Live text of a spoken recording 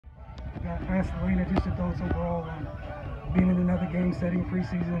I asked Elena just your thoughts overall on being in another game setting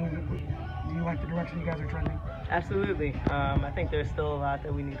preseason. Do you like the direction you guys are trending? Absolutely. I think there's still a lot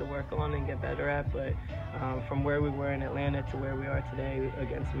that we need to work on and get better at, but from where we were in Atlanta to where we are today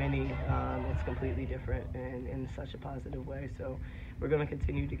against many, it's completely different and in such a positive way. So we're going to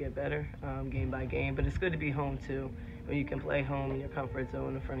continue to get better game by game, but it's good to be home too. When you can play home in your comfort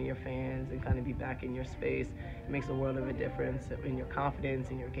zone in front of your fans and kind of be back in your space, it makes a world of a difference in your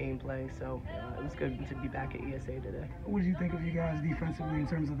confidence, in your gameplay. So it was good to be back at ESA today. What did you think of you guys defensively in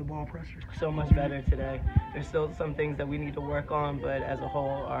terms of the ball pressure? So much better today. There's still some things that we need to work on, but as a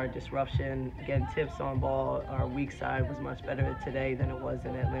whole, our disruption, getting tips on ball, our weak side was much better today than it was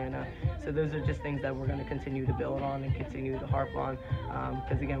in Atlanta. So those are just things that we're going to continue to build on and continue to harp on.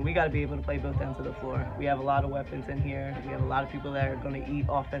 Because again, we got to be able to play both ends of the floor. We have a lot of weapons in here. We have a lot of people that are going to eat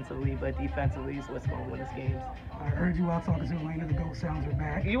offensively, but defensively is what's going to win us games. I heard you out talking to Elena. The GOAT sounds are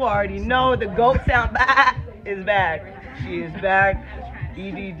back. You already know the GOAT sound back is back. She is back.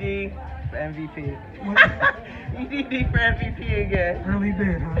 EDD for MVP. EDD for MVP again. Early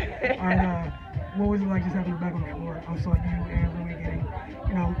bid, huh? All right, what was it like just having her back on the floor? I saw you and Rui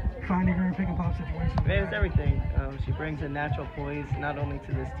getting, finding her in pick and pop situations. Man, it's everything. She brings a natural poise not only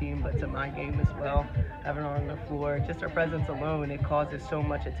to this team but to my game as well. Having her on the floor, just her presence alone, it causes so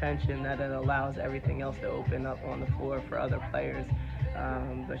much attention that it allows everything else to open up on the floor for other players.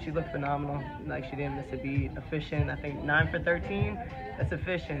 But she looked phenomenal. Like, she didn't miss a beat. Efficient. I think 9 for 13. That's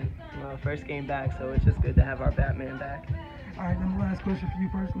efficient. First game back, so it's just good to have our Batman back. All right, then the last question for you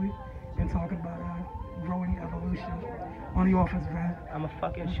personally. Been talking about growing evolution on the offensive end. I'm a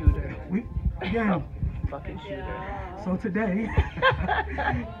fucking shooter. Again. Fucking shooter. So today,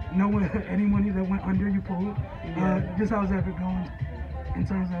 anyone that went under, you pulled. Just how's that been going in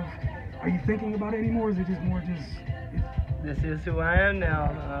terms of, are you thinking about it anymore, or is it just more just... This is who I am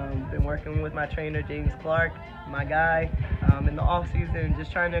now. Been working with my trainer, James Clark, my guy, in the off season,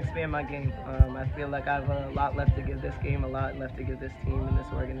 just trying to expand my game. I feel like I have a lot left to give this game, a lot left to give this team and this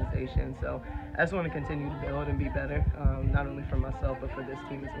organization. So I just want to continue to build and be better, not only for myself, but for this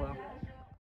team as well.